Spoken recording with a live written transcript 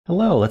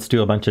Hello, let's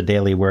do a bunch of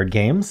daily word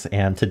games,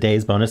 and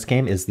today's bonus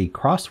game is the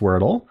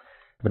Crosswordle.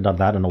 Haven't done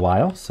that in a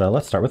while, so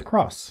let's start with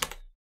cross.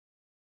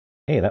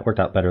 Hey, that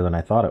worked out better than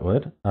I thought it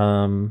would.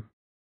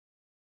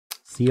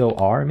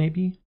 C-O-R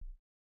maybe?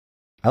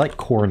 I like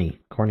corny.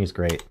 Corny's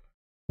great.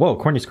 Whoa,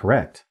 corny's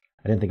correct.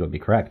 I didn't think it would be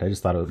correct. I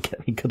just thought it would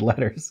get me good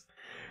letters.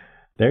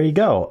 There you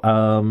go.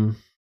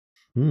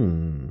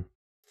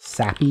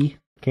 Sappy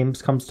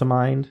comes to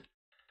mind.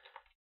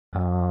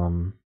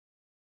 What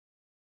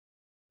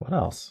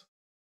else?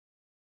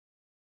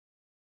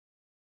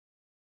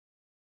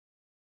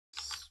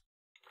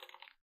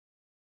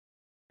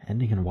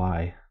 Ending in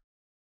Y.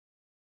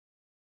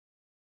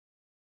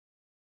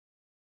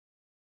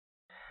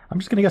 I'm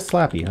just gonna guess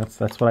slappy.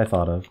 That's what I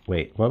thought of.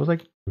 Wait, what was I?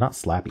 Not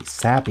slappy.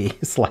 Sappy.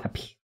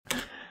 Slappy.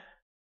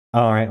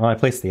 All right. Well, I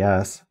placed the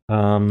S.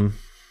 Maybe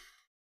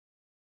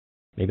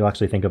I'll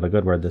actually think of a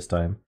good word this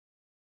time.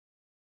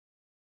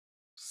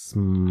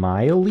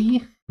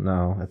 Smiley?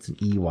 No, that's an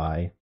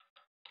EY.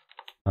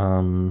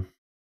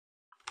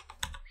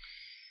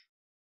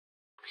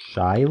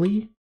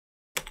 Shyly?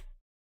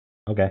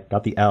 Okay,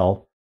 got the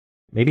L.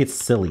 Maybe it's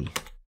silly.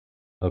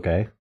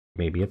 Okay,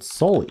 maybe it's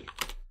solely.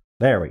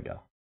 There we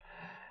go.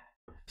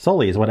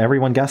 Solely is what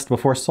everyone guessed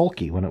before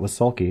sulky, when it was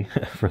sulky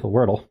for the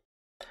Wordle.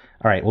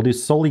 All right, we'll do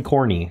solely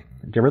corny.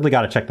 You really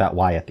got to check that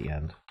Y at the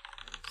end.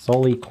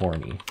 Solely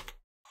corny.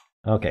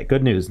 Okay,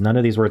 good news. None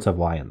of these words have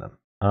Y in them.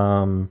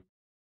 So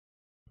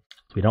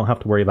we don't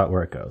have to worry about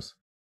where it goes.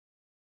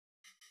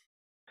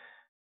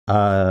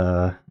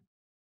 I'm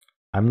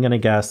going to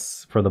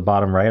guess for the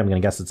bottom right, I'm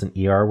going to guess it's an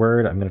ER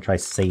word. I'm going to try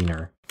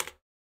saner.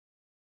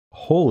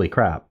 Holy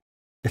crap.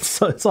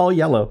 It's all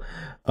yellow.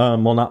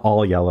 Well, not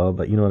all yellow,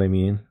 but you know what I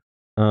mean.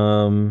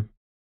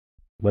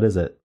 What is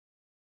it?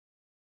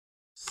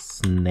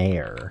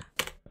 Snare.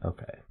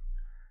 Okay.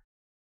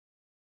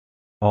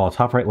 Oh,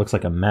 top right looks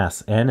like a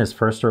mess. N is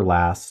first or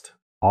last.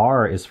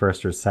 R is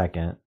first or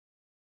second.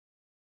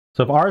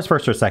 So if R is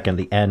first or second,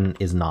 the N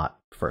is not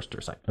first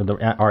or second.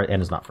 Or the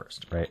N is not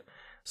first, right?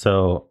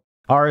 So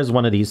R is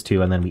one of these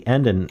two, and then we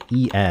end in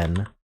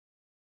EN.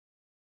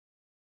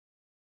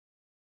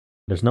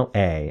 There's no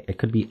A. It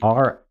could be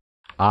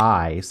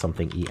R-I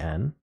something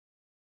E-N.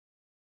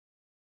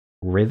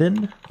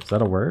 Riven? Is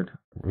that a word?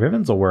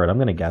 Riven's a word. I'm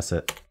going to guess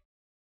it.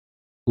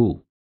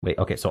 Ooh. Wait,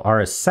 okay. So R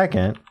is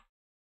second.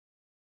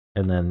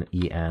 And then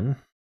E-N.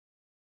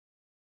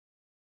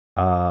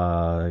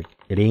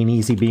 It ain't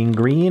easy being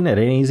green. It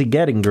ain't easy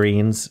getting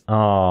greens.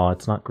 Oh,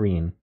 it's not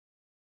green.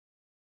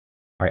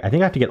 All right, I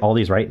think I have to get all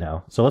these right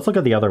now. So let's look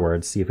at the other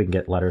words, see if we can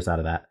get letters out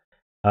of that.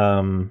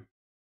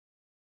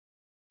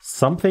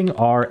 Something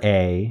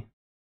R-A,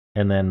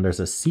 and then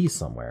there's a C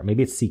somewhere.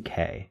 Maybe it's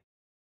C-K.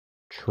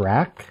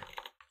 Track?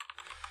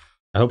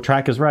 I hope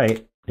track is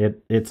right.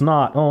 It's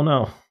not. Oh,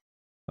 no.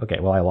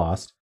 Okay, well, I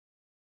lost.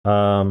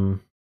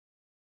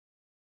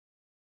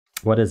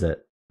 What is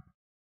it?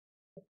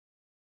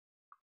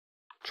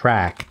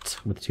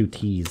 Tracked with two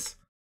T's.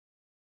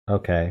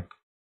 Okay.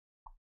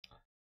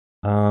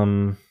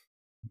 Yeah,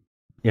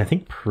 I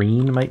think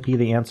preen might be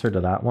the answer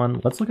to that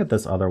one. Let's look at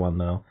this other one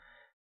though.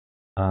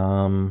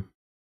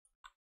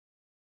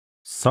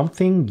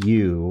 Something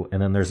U,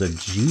 and then there's a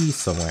G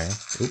somewhere.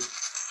 Oops.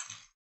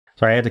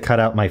 Sorry, I had to cut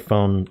out my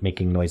phone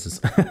making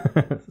noises.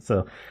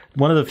 So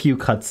one of the few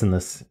cuts in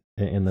this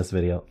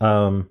video.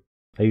 I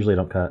usually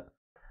don't cut.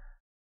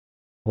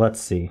 Let's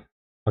see.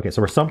 Okay,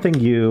 so we're something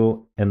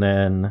U, and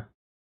then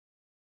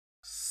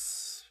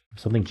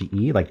something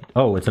GE. Like,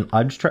 oh, it's an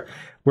udge trap.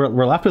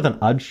 We're left with an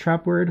udge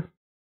trap word.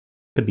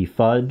 Could be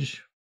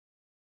fudge.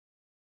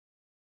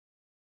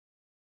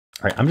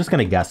 All right, I'm just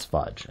gonna guess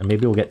fudge, and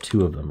maybe we'll get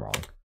two of them wrong.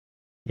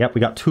 Yep,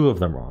 we got two of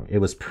them wrong. It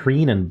was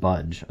preen and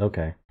budge.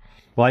 Okay.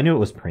 Well, I knew it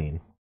was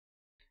preen.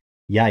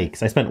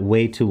 Yikes, I spent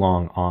way too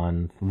long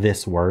on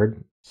this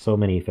word. So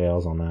many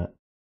fails on that.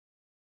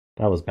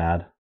 That was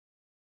bad.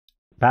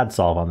 Bad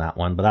solve on that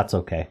one, but that's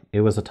okay.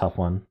 It was a tough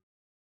one.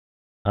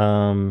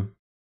 All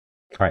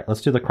right,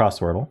 let's do the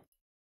Crosswordle.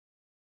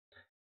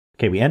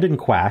 Okay, we ended in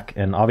quack,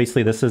 and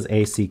obviously this is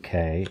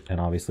A-C-K, and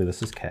obviously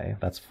this is K.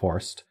 That's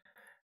forced.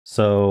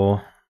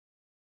 So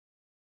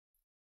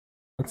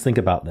let's think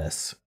about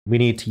this. We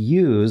need to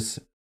use,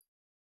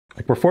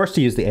 like, we're forced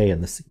to use the A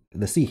and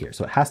the C here,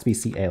 so it has to be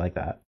C-A like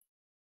that.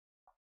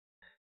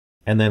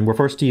 And then we're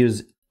forced to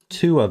use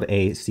two of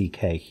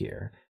A-C-K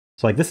here.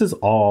 So, like, this is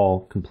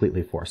all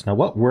completely forced. Now,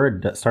 what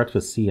word that starts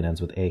with C and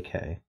ends with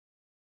A-K?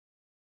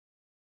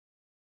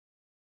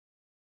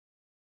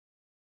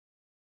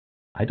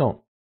 I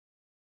don't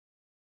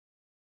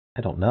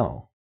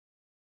know.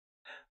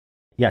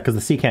 Yeah, because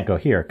the C can't go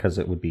here because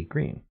it would be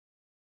green.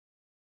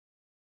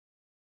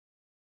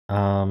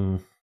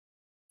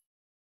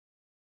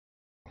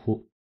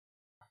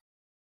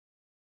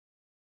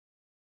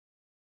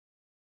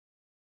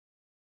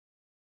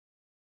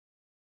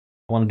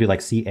 I want to do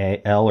like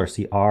C-A-L or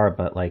C-R,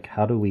 but like,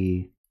 how do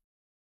we...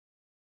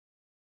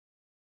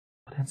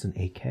 What ends in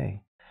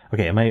A-K?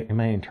 Okay, am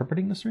I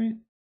interpreting this right?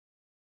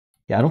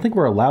 Yeah, I don't think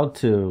we're allowed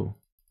to...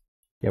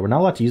 Yeah, we're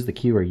not allowed to use the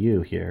Q or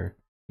U here.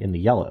 in the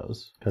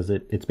yellows because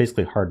it's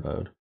basically hard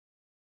mode.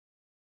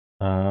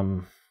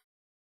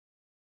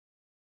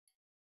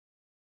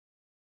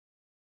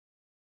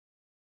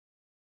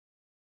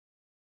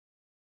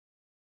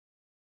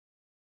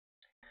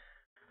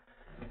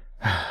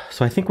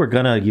 So I think we're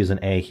gonna use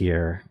an A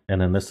here, and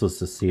then this was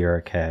the C or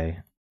a K,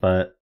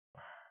 but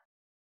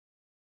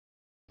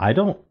I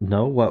don't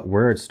know what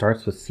word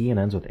starts with C and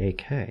ends with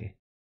AK.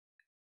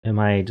 Am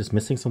I just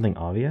missing something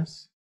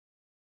obvious?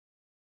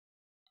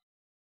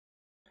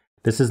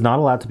 This is not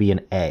allowed to be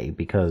an A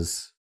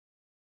because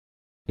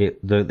it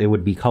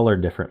would be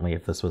colored differently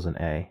if this was an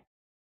A.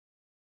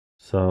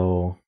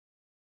 So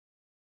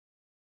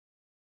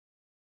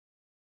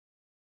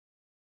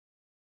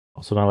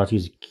also not allowed to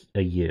use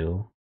a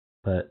U,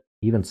 but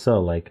even so,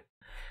 like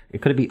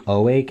it could be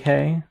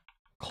OAK?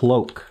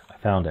 Cloak. I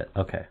found it.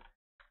 Okay.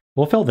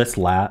 We'll fill this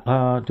last.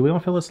 Do we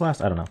want to fill this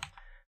last? I don't know.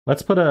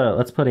 Let's put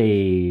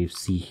a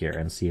C here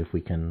and see if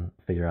we can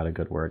figure out a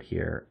good word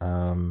here.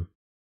 I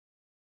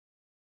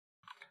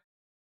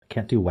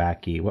can't do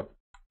wacky. What?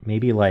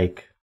 Maybe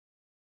like.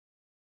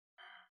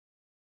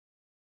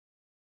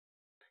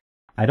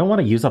 I don't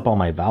want to use up all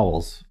my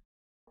vowels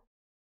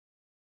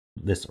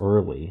this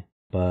early,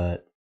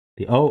 but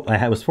the O.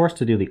 I was forced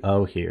to do the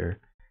O here,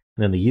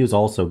 and then the U's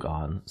also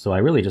gone. So I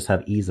really just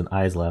have E's and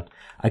I's left.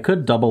 I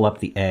could double up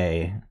the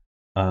A.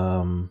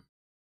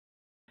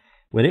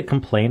 Would it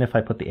complain if I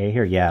put the A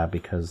here? Yeah,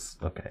 because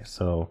okay,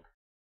 so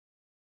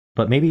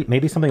but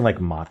maybe something like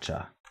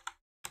matcha.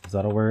 Is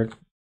that a word?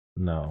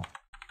 No.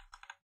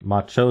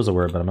 Macho's a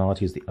word, but I'm not allowed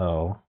to use the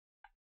O.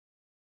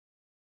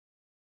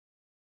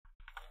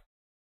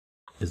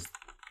 Is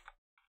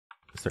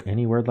there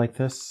any word like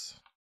this?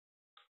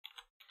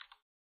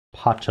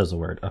 Pacha's a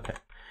word. Okay.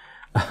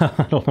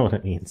 I don't know what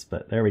it means,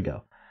 but there we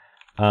go.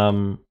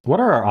 What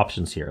are our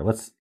options here?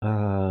 Let's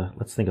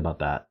think about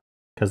that.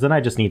 Because then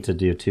I just need to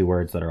do two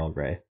words that are all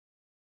gray.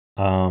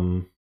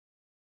 One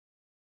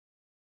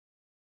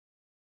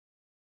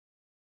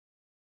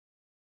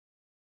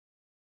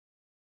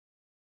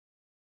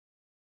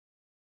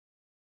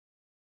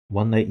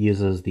that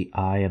uses the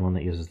I and one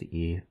that uses the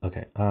E.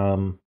 Okay.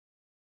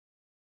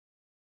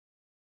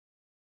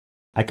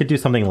 I could do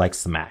something like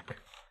smack.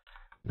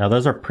 Now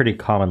those are pretty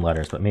common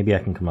letters, but maybe I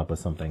can come up with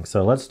something.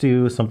 So let's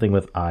do something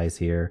with I's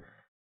here.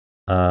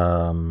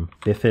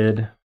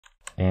 Bifid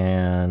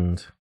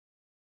and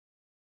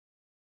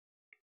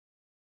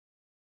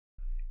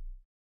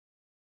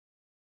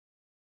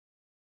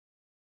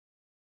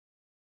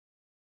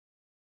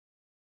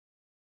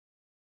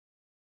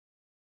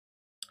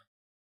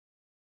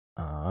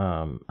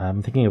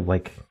I'm thinking of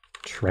like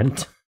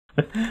Trent.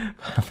 I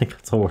don't think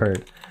that's a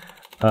word.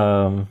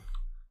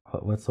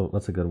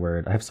 What's a good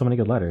word? I have so many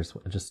good letters.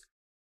 Just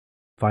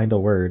find a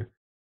word.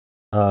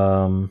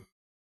 What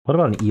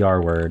about an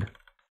ER word?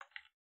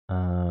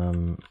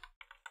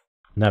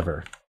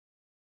 Never.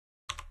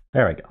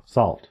 There we go.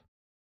 Solved.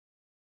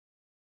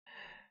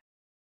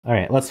 All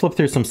right, let's flip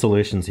through some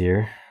solutions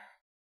here.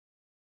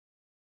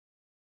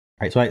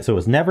 All right, so it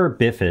was never,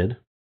 bifid,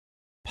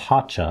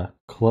 pacha,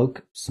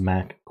 cloak,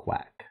 smack,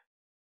 quack.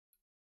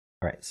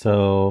 All right,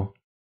 so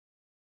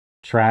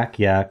track,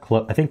 yeah.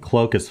 I think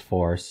cloak is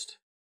forced.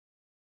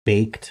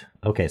 Baked.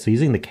 Okay, so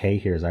using the K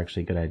here is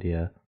actually a good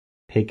idea.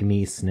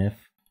 Pygmy,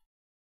 sniff.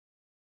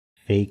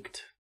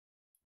 Faked.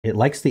 It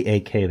likes the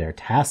AK there.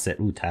 Tacit.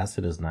 Ooh,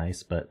 tacit is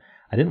nice, but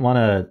I didn't want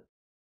to...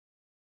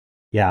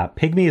 Yeah,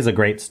 pygmy is a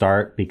great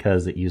start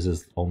because it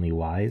uses only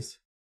Y's.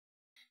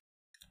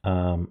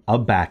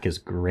 Back is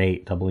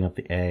great, doubling up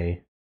the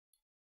A.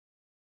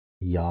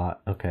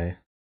 Yacht, okay.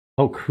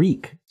 Oh,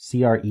 creek,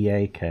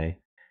 C-R-E-A-K.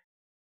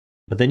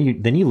 But then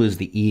you lose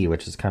the E,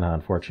 which is kind of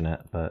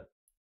unfortunate, but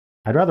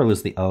I'd rather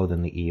lose the O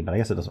than the E, but I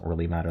guess it doesn't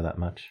really matter that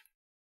much.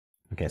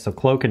 Okay, so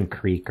cloak and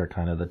creek are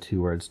kind of the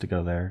two words to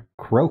go there.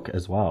 Croak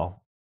as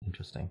well.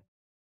 Interesting.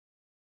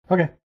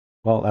 Okay,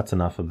 well, that's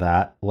enough of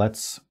that.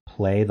 Let's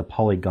play the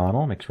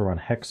polygonal. Make sure we're on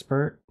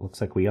Hexpert. Looks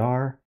like we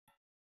are.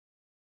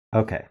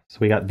 Okay, so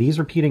we got these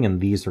repeating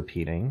and these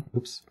repeating.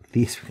 Oops,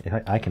 these.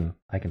 I can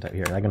type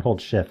here. I can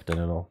hold Shift and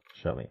it'll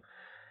show me.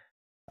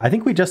 I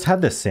think we just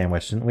had this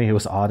sandwich, didn't we? It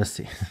was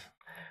Odyssey.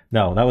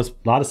 No,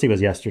 Odyssey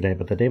was yesterday,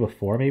 but the day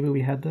before maybe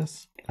we had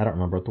this. I don't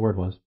remember what the word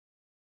was.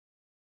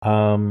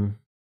 I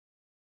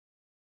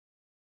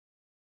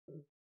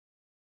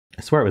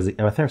swear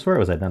it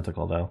was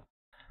identical though.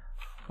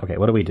 Okay,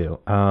 what do we do?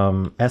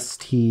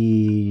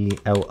 S-T-L-O-T,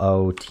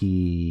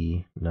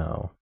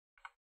 no.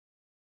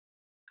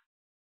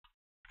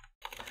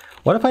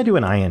 What if I do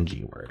an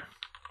ing word?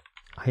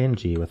 Ing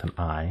with an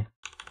I,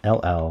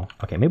 L-L.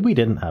 Okay, maybe we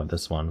didn't have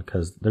this one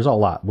because there's a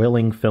lot.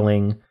 Willing,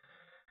 filling,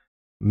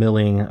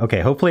 milling.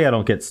 Okay, hopefully I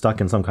don't get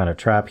stuck in some kind of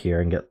trap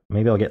here and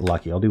maybe I'll get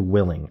lucky. I'll do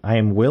willing. I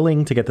am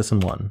willing to get this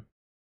in one.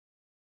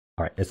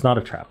 All right, it's not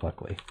a trap,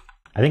 luckily.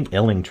 I think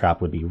illing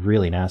trap would be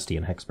really nasty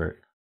in Hexpert.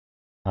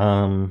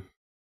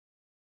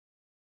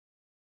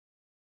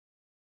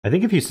 I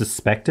think if you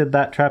suspected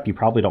that trap, you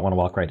probably don't want to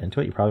walk right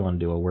into it. You probably want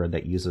to do a word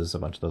that uses a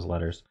bunch of those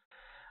letters.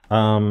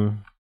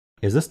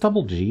 Is this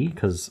double G?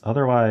 Because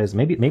otherwise,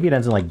 maybe it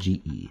ends in like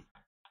GE.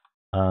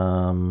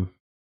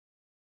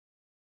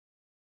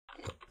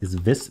 Is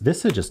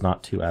visage is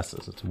not two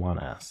S's, it's one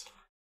S.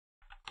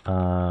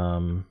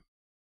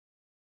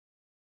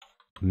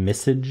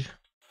 Message.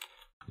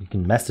 You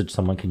can message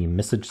someone. Can you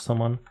message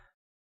someone?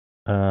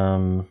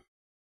 Ooh,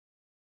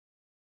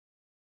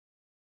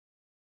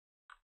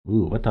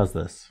 what does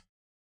this?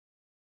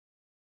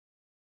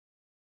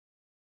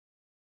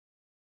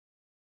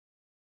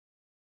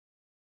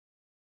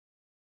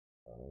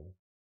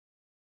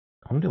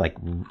 I'm gonna do like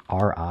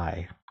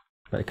RI,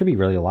 but it could be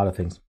really a lot of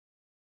things.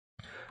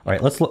 All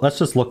right, let's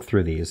just look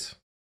through these.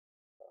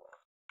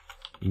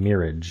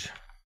 Marriage.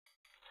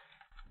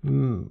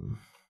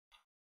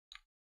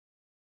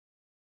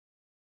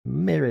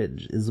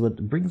 Marriage is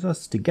what brings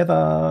us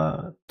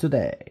together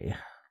today.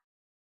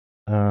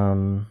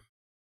 All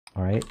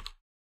right.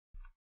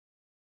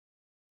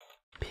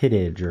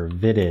 Pittage or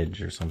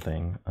vittage or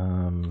something.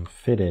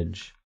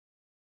 Fittage.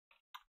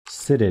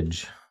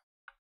 Sittage.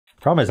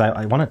 Problem is,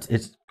 I want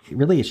it.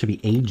 It should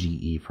be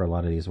AGE for a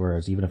lot of these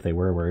words, even if they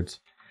were words.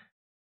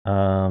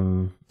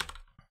 I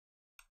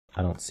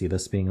don't see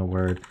this being a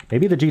word.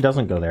 Maybe the G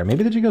doesn't go there.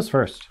 Maybe the G goes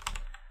first.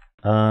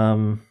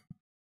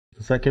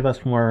 Does that give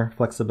us more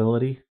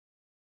flexibility?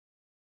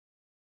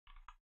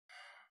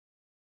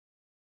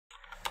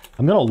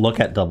 I'm gonna look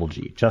at double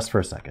G just for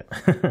a second.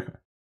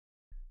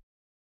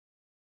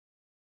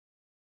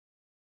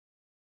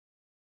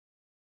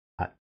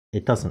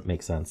 It doesn't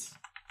make sense.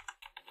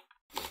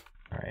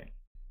 All right.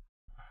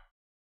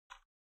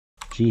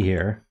 G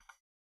here.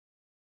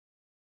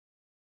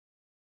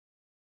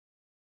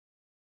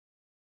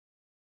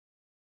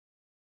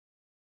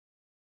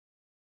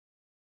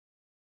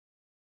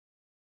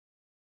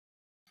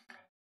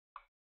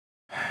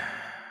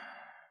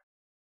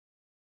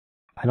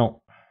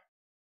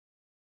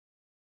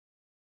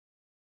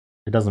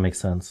 It doesn't make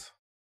sense.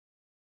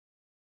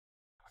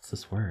 What's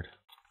this word?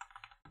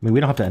 I mean, we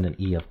don't have to end in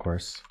E, of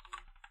course.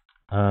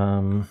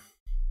 But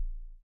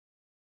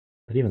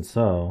even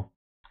so,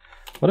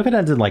 what if it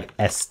ends in like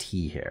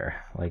ST here?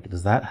 Like,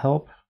 does that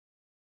help?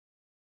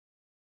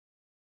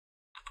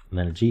 And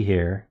then a G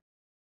here.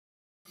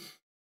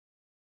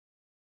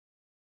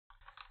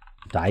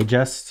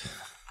 Digest.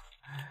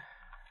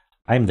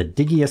 I'm the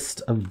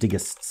diggiest of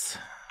diggists.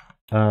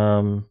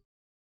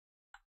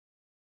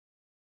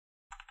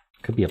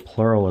 Could be a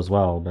plural as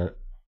well, but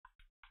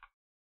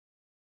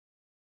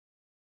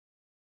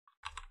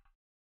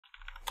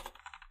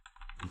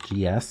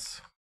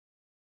GS.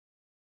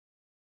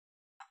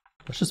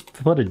 Let's just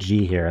put a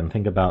G here and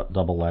think about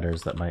double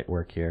letters that might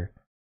work here.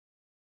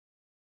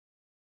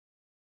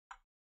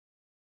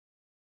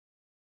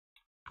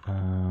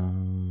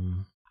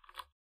 You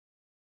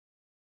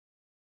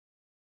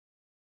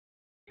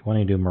want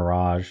to do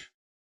mirage.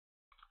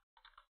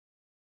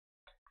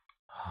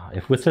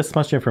 If with this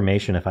much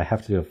information, if I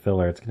have to do a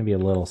filler, it's going to be a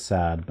little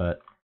sad,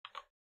 but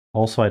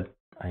also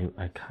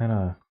I kind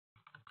of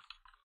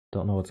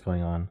don't know what's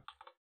going on.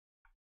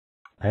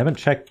 I haven't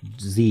checked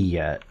Z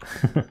yet.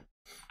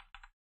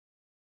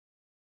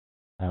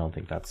 I don't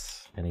think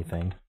that's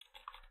anything.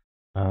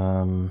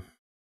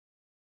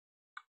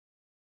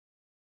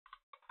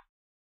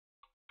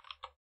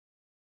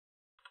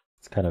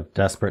 It's kind of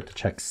desperate to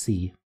check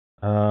C.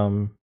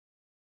 I'm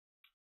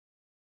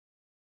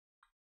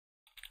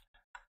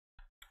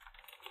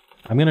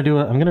gonna do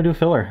a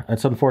filler.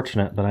 It's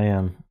unfortunate, but I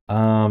am.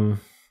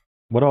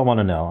 What do I want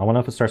to know? I want to know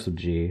if it starts with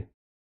G,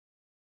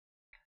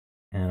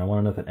 and I want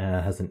to know if it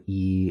has an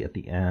E at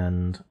the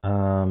end.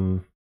 I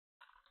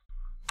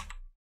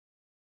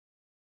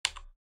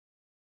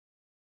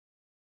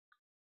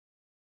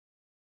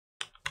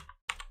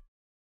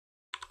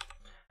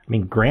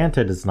mean,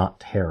 granted is not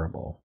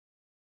terrible.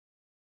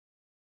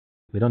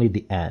 We don't need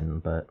the N,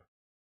 but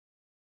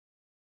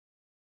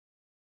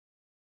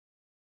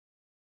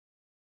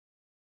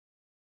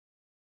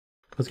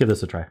let's give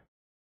this a try.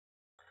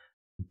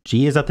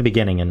 G is at the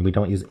beginning, and we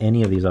don't use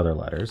any of these other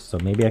letters, so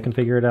maybe I can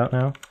figure it out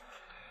now.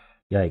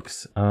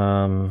 Yikes.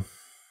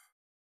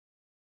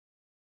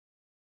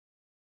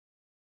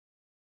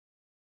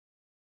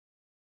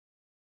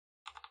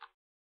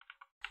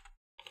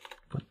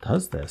 What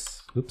does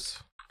this?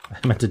 Oops.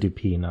 I meant to do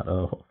P, not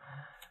O.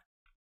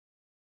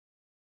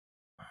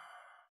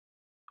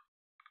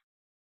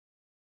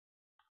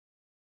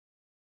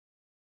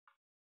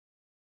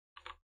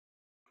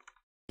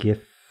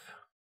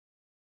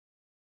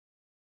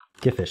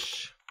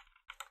 Giffish.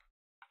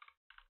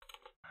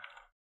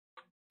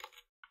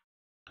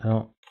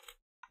 Oh,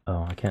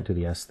 I can't do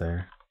the S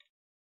there.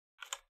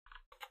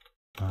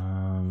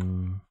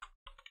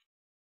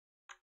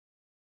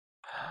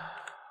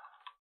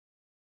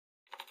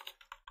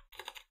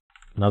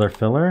 Another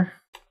filler.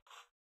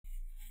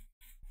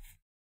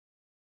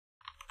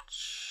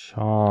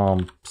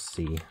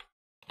 Chompsy.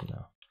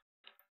 No.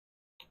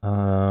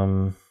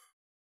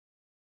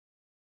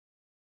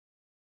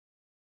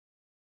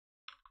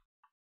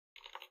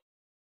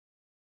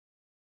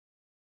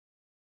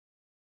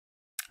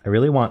 I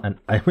really want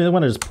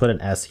to just put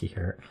an S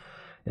here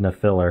in a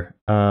filler.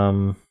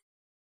 Or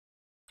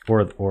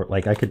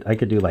like I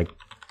could do like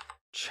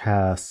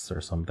chess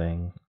or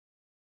something.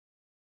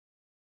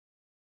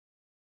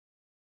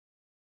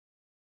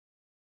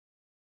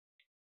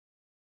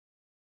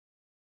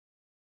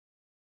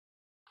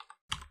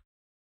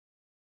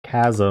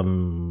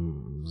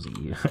 Chasms.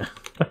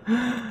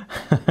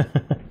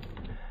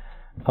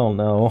 Oh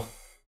no.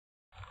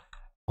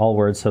 All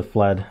words have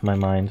fled my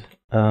mind.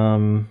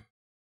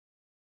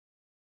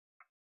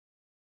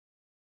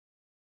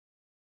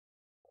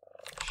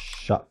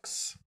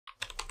 Shucks.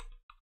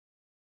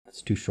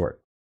 That's too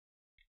short.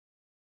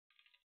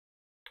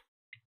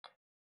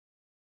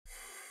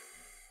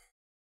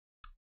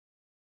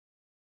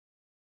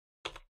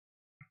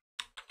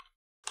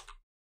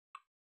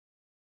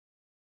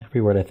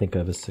 Every word I think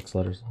of is 6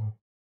 letters long.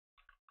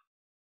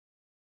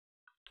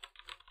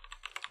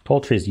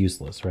 Poultry is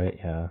useless, right?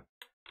 Yeah.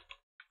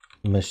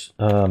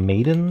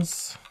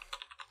 Maidens?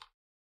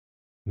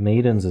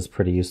 Maidens is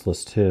pretty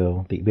useless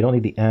too. We don't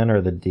need the N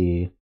or the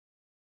D.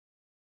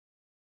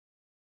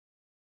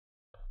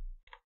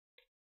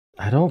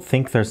 I don't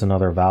think there's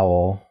another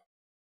vowel.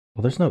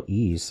 Well, there's no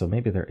E, so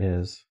maybe there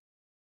is.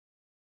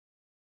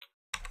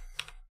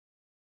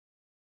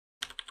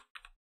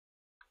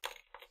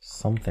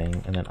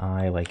 Something, and then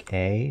I like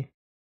A.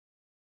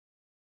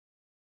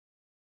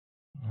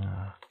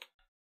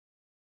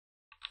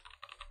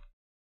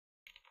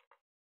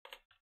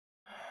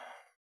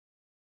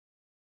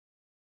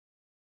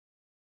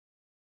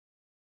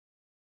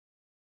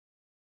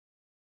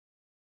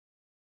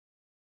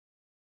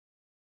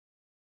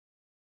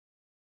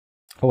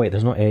 Oh wait,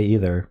 there's no A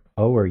either.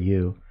 O or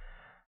U.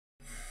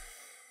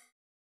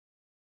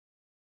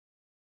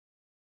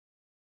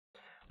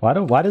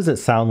 Why does it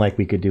sound like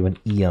we could do an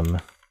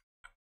ium?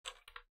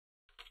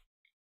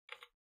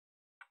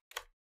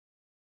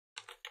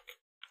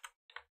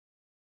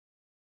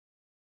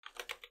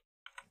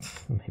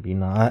 Maybe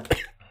not.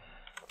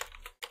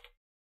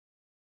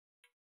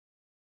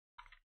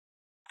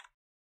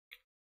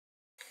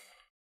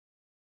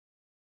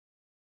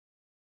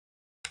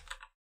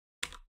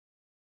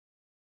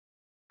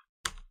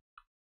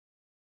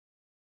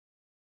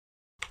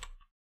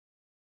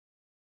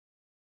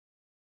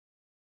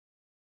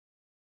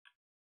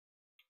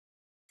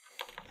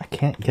 I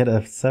can't get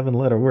a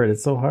 7-letter word.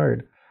 It's so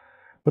hard.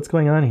 What's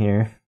going on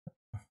here?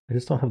 I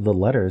just don't have the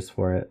letters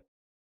for it.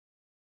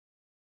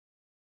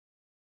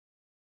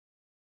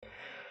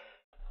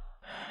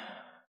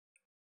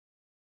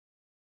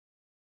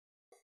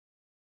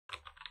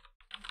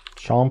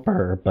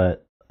 Chomper,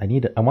 but I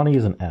want to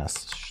use an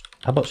S.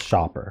 How about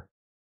shopper?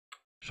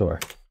 Sure.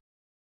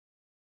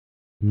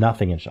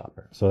 Nothing in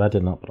shopper, so that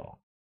didn't help at all.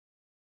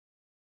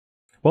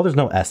 Well, there's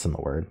no S in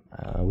the word.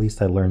 At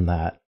least I learned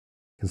that.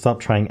 You can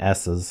stop trying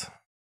S's.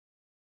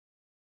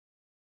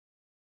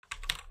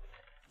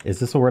 Is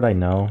this a word I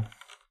know?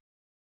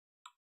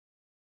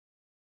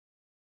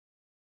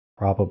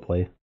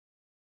 Probably.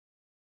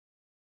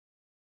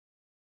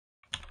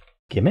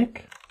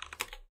 Gimmick?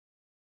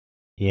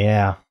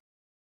 Yeah.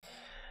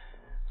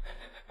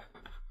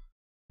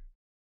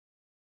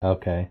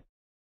 Okay.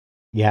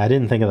 Yeah, I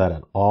didn't think of that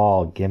at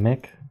all.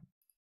 Gimmick?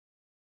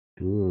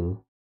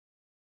 Ooh.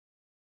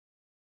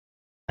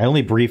 I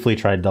only briefly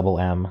tried double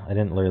M. I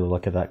didn't really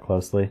look at that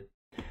closely.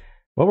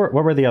 What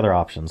were the other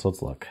options?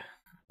 Let's look.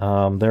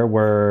 There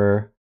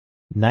were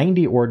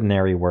 90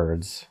 ordinary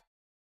words.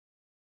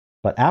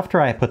 But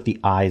after I put the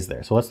I's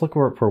there, so let's look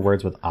for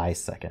words with I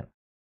second.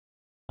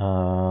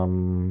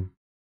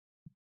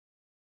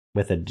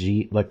 With a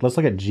G, like let's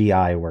look at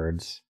GI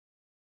words.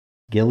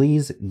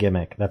 Gillies,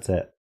 gimmick, that's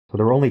it. So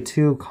there were only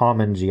 2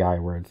 common GI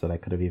words that I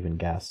could have even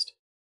guessed.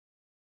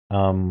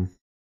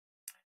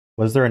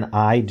 Was there an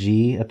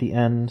IG at the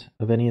end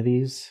of any of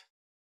these?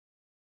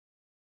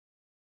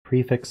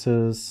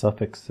 Prefixes,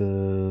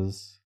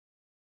 suffixes,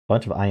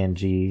 bunch of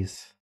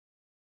INGs.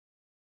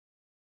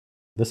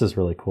 This is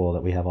really cool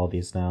that we have all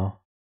these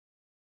now.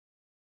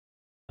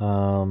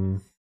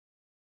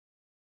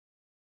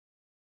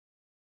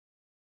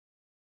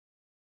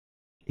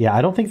 Yeah,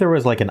 I don't think there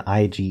was like an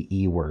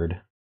IGE word.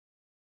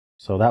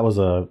 So that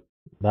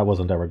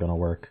wasn't ever gonna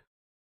work.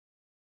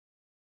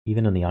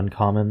 Even in the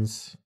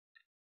uncommons.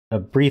 A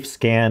brief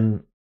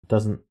scan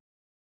doesn't.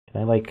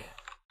 Can I like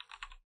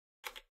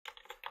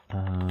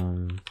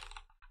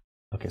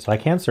okay, so I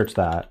can search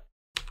that.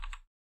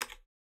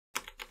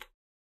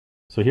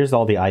 So here's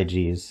all the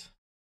IGs.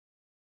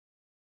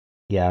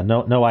 Yeah,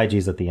 no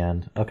IGs at the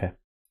end. Okay.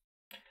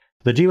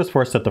 The G was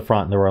forced at the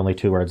front, and there were only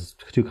 2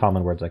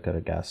 common words I could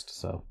have guessed,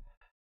 so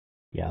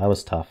yeah, that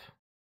was tough.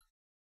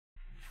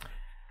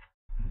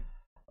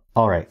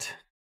 All right.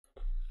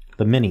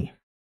 The mini.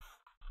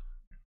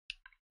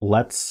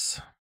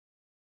 Let's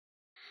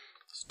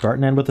start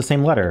and end with the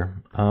same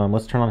letter.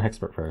 Let's turn on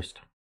Hexpert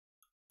first.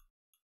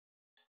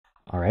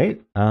 All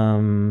right.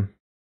 Going.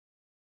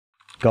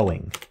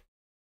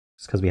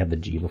 Just because we had the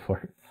G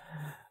before.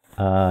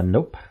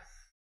 Nope.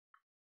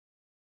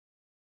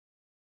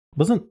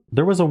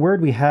 There was a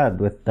word we had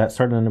with that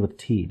started and ended with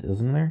T,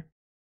 isn't there?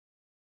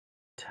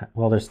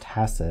 Well, there's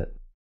tacit.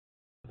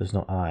 There's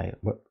no I.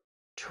 What?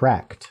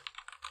 Tract.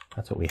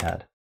 That's what we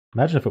had.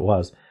 Imagine if it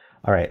was.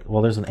 All right.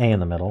 Well, there's an A in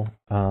the middle.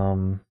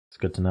 It's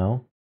good to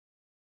know.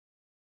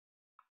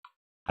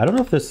 I don't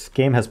know if this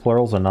game has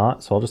plurals or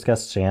not, so I'll just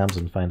guess shams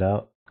and find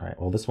out. All right.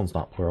 Well, this one's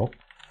not plural.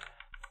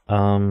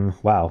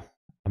 Wow.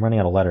 I'm running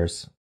out of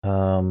letters.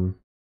 Ooh,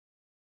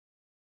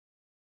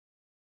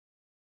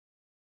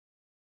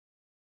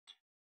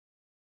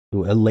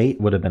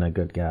 elate would have been a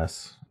good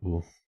guess.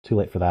 Ooh, too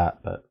late for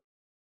that, but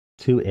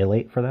too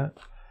elate for that.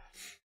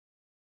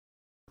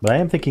 But I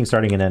am thinking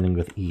starting and ending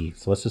with E,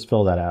 so let's just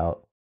fill that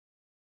out.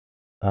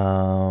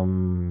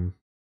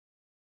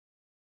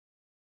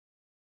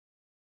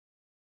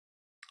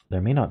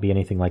 There may not be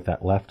anything like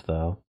that left,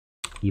 though.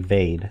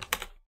 Evade.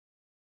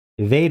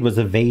 Evade was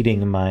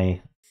evading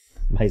my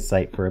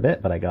sight for a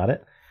bit, but I got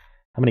it.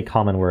 How many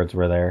common words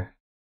were there?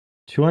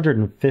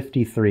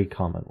 253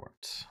 common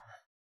words.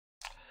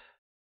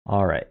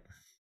 All right.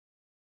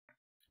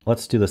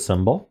 Let's do the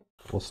symbol.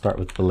 We'll start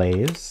with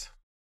blaze.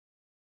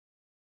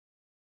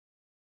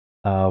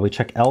 We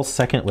check L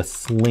second with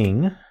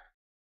sling.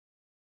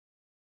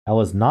 L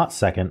is not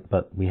second,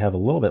 but we have a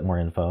little bit more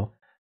info.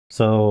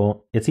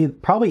 So it's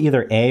probably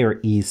either A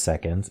or E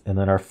second, and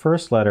then our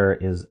first letter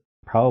is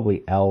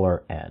probably L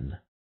or N.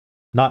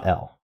 Not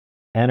L.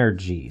 N or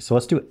G. So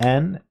let's do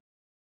N,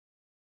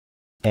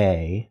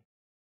 A,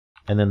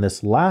 and then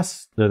this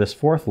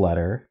fourth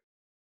letter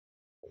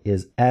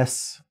is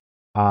S,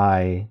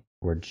 I,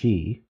 or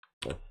G.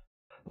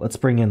 Let's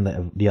bring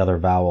in the other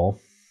vowel.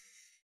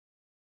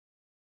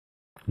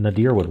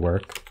 Nadir would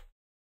work.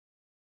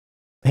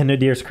 And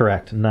Nadir's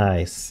correct.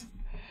 Nice.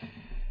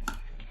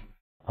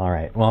 All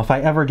right. Well, if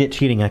I ever get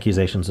cheating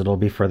accusations, it'll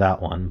be for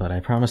that one. But I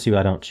promise you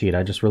I don't cheat.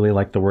 I just really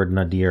like the word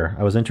Nadir.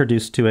 I was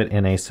introduced to it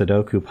in a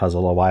Sudoku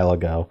puzzle a while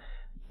ago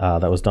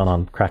that was done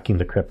on Cracking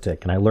the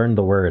Cryptic. And I learned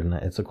the word, and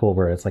it's a cool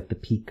word. It's like the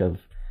peak of...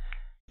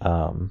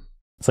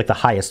 it's like the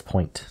highest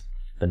point,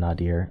 the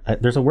Nadir.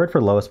 There's a word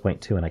for lowest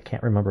point, too, and I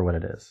can't remember what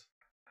it is.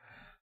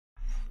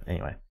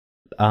 Anyway.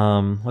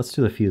 Let's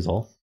do the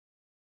fusel.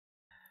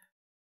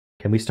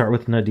 Can we start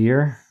with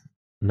Nadir?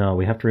 No,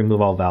 we have to remove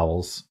all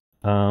vowels.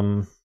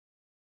 I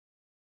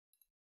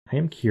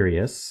am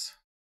curious.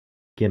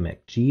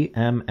 Gimmick.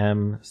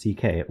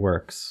 G-M-M-C-K. It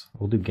works.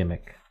 We'll do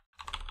gimmick.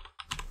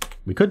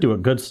 We could do a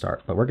good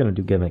start, but we're going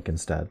to do gimmick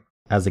instead.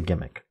 As a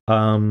gimmick.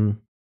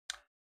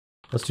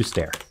 Let's do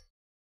stare.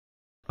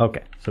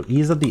 Okay, so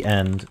E's at the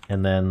end,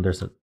 and then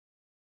there's a...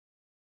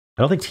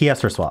 I don't think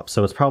TS are swapped,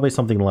 so it's probably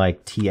something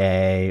like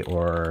TA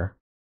or...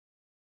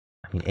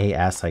 I mean,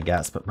 AS, I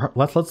guess, but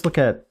let's look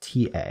at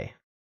TA.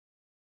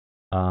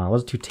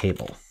 Let's do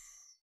table. All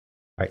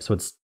right, so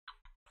it's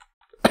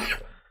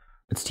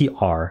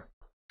TR,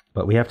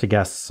 but we have to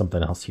guess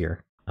something else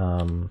here.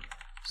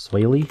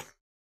 Swaley?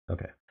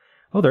 Okay.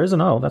 Oh, there is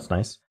an O. That's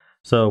nice.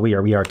 So we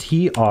are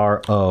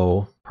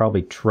TRO,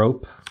 probably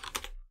trope.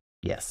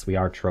 Yes, we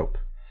are trope.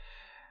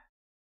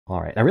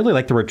 All right. I really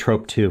like the word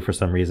trope too for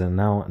some reason.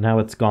 Now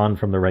it's gone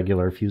from the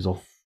regular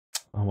fusel.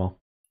 Oh well.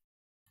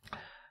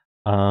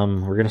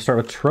 We're gonna start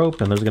with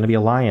trope, and there's gonna be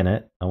a lie in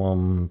it.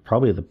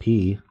 Probably the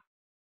P.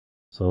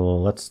 So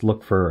let's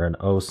look for an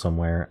O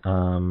somewhere.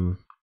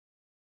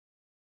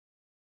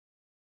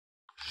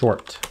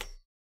 Short.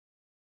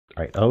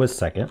 All right, O is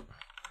second.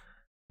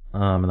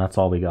 And that's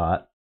all we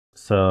got.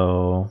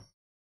 So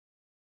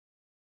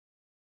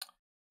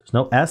there's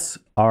no S,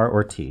 R,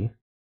 or T.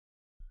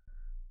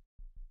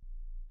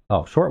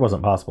 Oh, short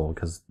wasn't possible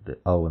because the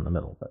O in the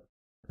middle, but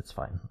it's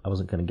fine. I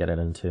wasn't gonna get it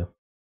into.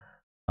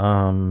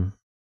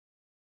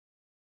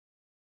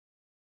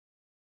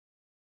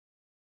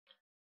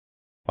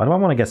 Why do I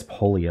want to guess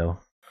polio?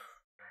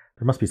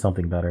 There must be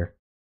something better.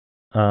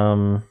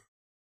 I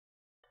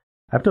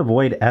have to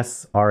avoid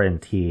S, R,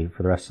 and T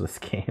for the rest of this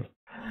game.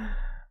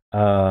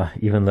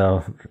 Even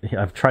though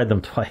I've tried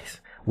them twice.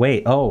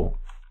 Wait, oh.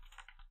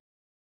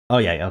 Oh,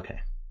 yeah, okay.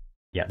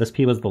 Yeah, this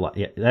P was the...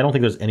 Yeah, I don't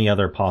think there's any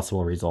other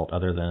possible result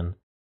other than...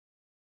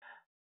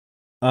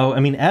 Oh, I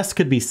mean, S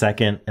could be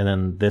second, and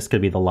then this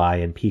could be the lie,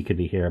 and P could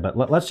be here. But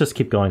let's just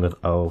keep going with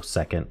O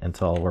second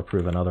until we're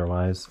proven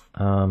otherwise.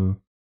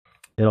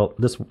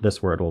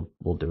 This word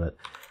will do it.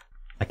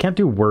 I can't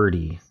do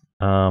wordy.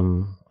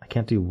 I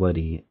can't do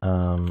woody.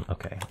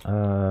 Okay.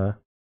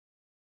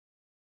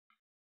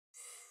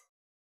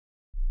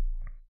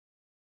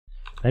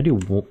 I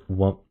do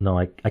no,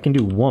 I can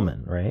do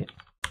woman, right?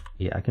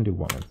 Yeah, I can do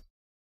woman.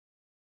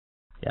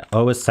 Yeah,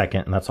 O is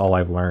second, and that's all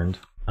I've learned.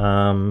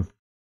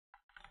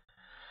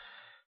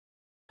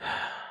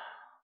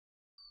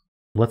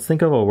 Let's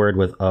think of a word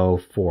with O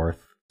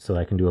fourth, so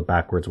I can do a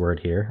backwards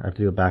word here. I have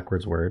to do a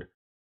backwards word.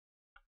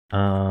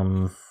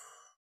 Here,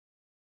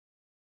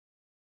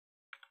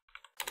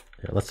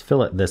 let's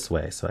fill it this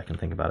way so I can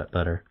think about it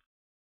better.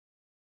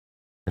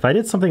 If I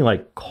did something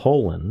like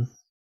colon,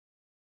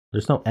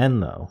 there's no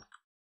N though.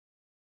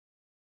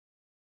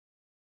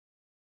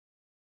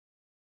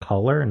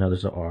 Color? No,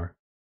 there's no R.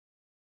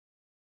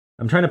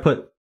 I'm trying to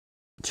put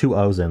two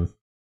O's in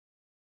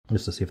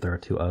just to see if there are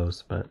two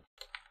O's, but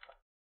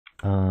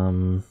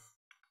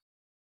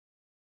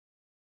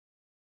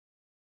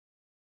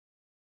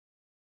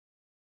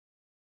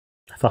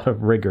thought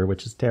of rigor,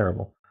 which is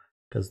terrible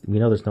because we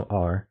know there's no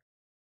R.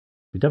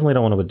 We definitely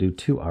don't want to do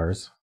 2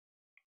 R's.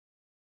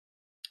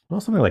 Well,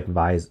 something like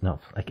vise. No,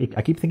 I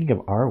keep thinking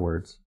of R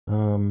words.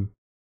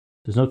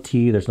 There's no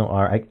T, there's no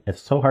R.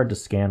 It's so hard to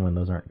scan when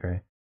those aren't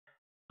gray.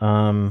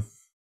 Okay,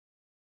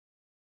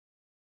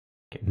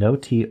 no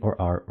T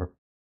or R, or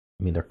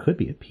I mean, there could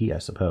be a P, I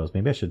suppose.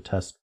 Maybe I should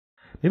test.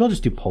 Maybe I'll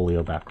just do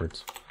polio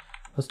backwards.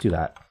 Let's do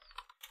that.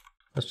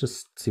 Let's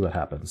just see what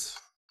happens.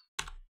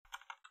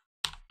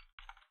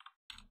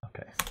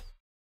 Okay.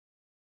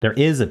 There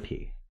is a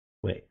P.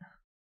 Wait.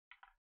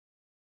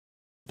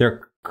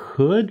 There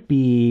could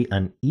be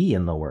an E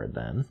in the word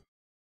then.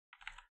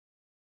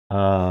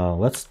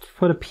 Let's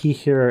put a P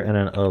here and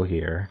an O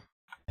here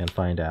and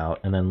find out.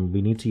 And then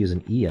we need to use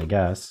an E, I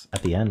guess,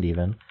 at the end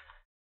even.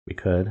 We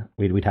could.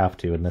 We'd have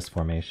to in this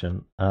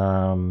formation.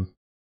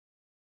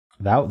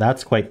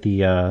 That's quite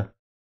the how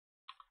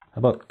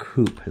about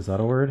coop? Is that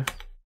a word?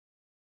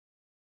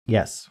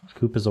 Yes,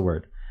 coop is a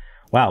word.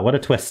 Wow, what a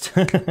twist.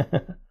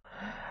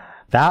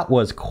 That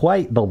was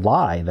quite the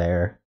lie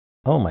there.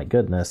 Oh my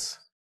goodness.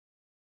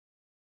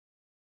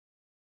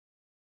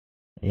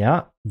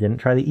 Yeah, didn't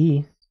try the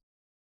E.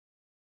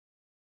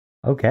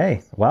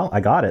 Okay, well,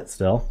 I got it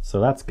still, so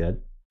that's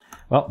good.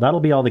 Well, that'll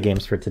be all the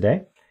games for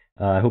today.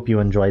 I hope you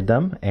enjoyed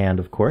them, and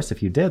of course,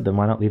 if you did, then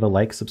why not leave a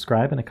like,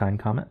 subscribe, and a kind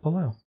comment below.